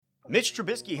Mitch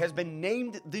Trubisky has been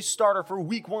named the starter for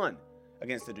Week 1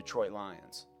 against the Detroit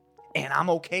Lions. And I'm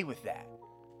okay with that.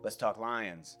 Let's talk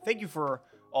Lions. Thank you for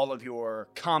all of your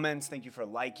comments. Thank you for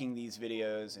liking these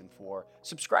videos and for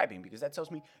subscribing, because that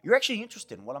tells me you're actually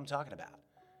interested in what I'm talking about.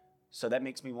 So that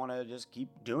makes me want to just keep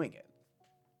doing it.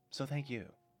 So thank you.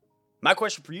 My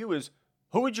question for you is,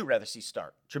 who would you rather see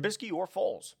start, Trubisky or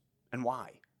Foles? And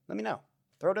why? Let me know.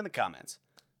 Throw it in the comments.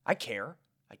 I care.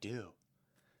 I do.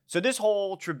 So this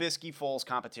whole Trubisky-Foles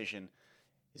competition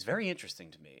is very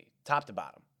interesting to me, top to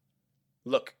bottom.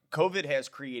 Look, COVID has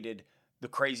created the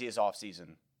craziest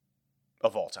offseason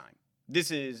of all time. This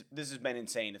has been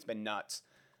insane. It's been nuts.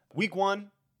 Week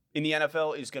 1 in the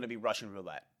NFL is going to be Russian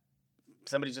roulette.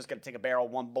 Somebody's just going to take a barrel,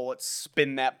 one bullet,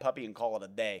 spin that puppy, and call it a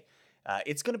day.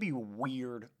 It's going to be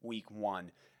weird Week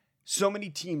 1. So many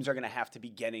teams are going to have to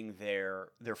be getting their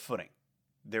footing,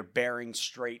 their bearings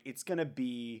straight. It's going to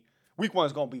be, Week 1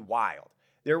 is going to be wild.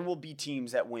 There will be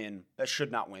teams that win that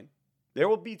should not win. There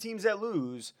will be teams that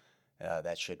lose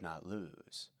that should not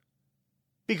lose.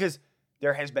 Because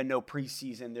there has been no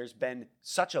preseason. There's been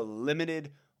such a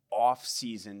limited off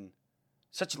season,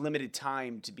 such limited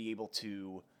time to be able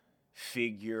to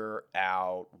figure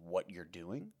out what you're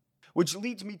doing. Which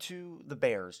leads me to the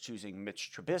Bears choosing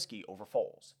Mitch Trubisky over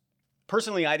Foles.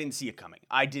 Personally, I didn't see it coming.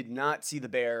 I did not see the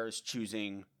Bears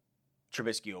choosing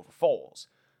Trubisky over Foles.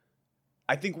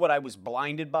 I think what I was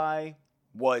blinded by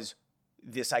was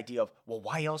this idea of, well,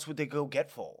 why else would they go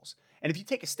get Foles? And if you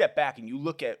take a step back and you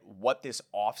look at what this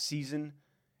offseason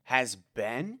has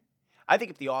been, I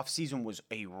think if the offseason was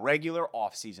a regular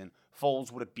offseason,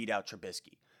 Foles would have beat out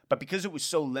Trubisky. But because it was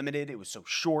so limited, it was so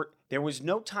short, there was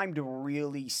no time to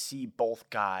really see both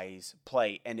guys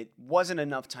play. And it wasn't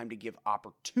enough time to give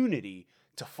opportunity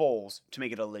to Foles to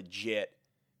make it a legit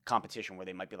competition where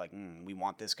they might be like, we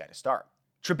want this guy to start.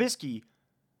 Trubisky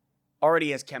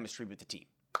already has chemistry with the team.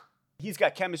 He's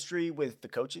got chemistry with the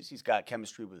coaches. He's got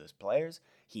chemistry with his players.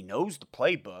 He knows the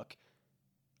playbook.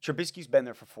 Trubisky's been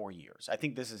there for 4 years. I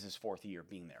think this is his 4th year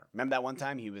being there. Remember that one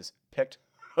time he was picked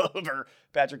over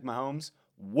Patrick Mahomes?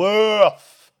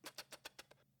 Woof!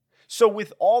 So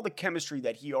with all the chemistry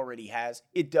that he already has,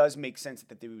 it does make sense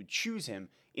that they would choose him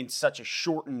in such a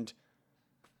shortened,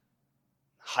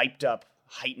 hyped up,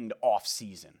 heightened off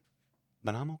season.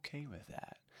 But I'm okay with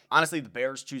that. Honestly, the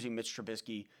Bears choosing Mitch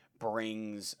Trubisky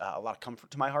brings a lot of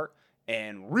comfort to my heart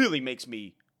and really makes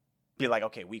me be like,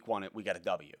 okay, Week 1, we got a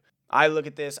W. I look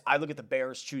at this. I look at the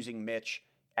Bears choosing Mitch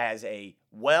as he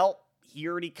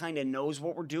already kind of knows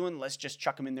what we're doing. Let's just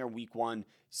chuck him in there Week 1,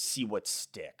 see what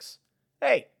sticks.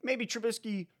 Hey, maybe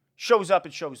Trubisky shows up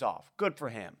and shows off. Good for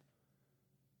him.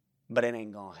 But it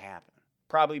ain't going to happen.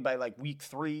 Probably by like Week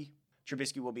 3,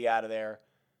 Trubisky will be out of there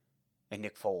and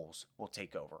Nick Foles will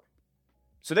take over.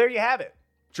 So there you have it.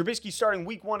 Trubisky starting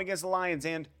Week 1 against the Lions,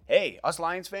 and hey, us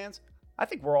Lions fans, I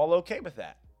think we're all okay with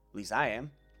that. At least I am.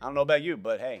 I don't know about you,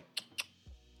 but hey,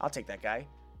 I'll take that guy.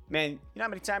 Man, you know how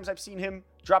many times I've seen him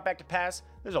drop back to pass?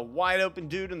 There's a wide open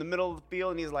dude in the middle of the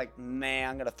field, and he's like, man,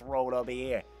 I'm going to throw it over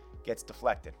here. Gets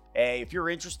deflected. Hey, if you're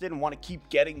interested and want to keep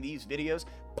getting these videos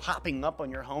popping up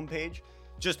on your homepage,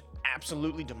 just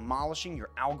absolutely demolishing your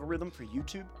algorithm for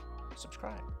YouTube,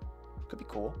 subscribe. Could be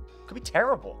cool. Could be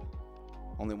terrible.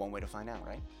 Only one way to find out,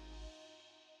 right?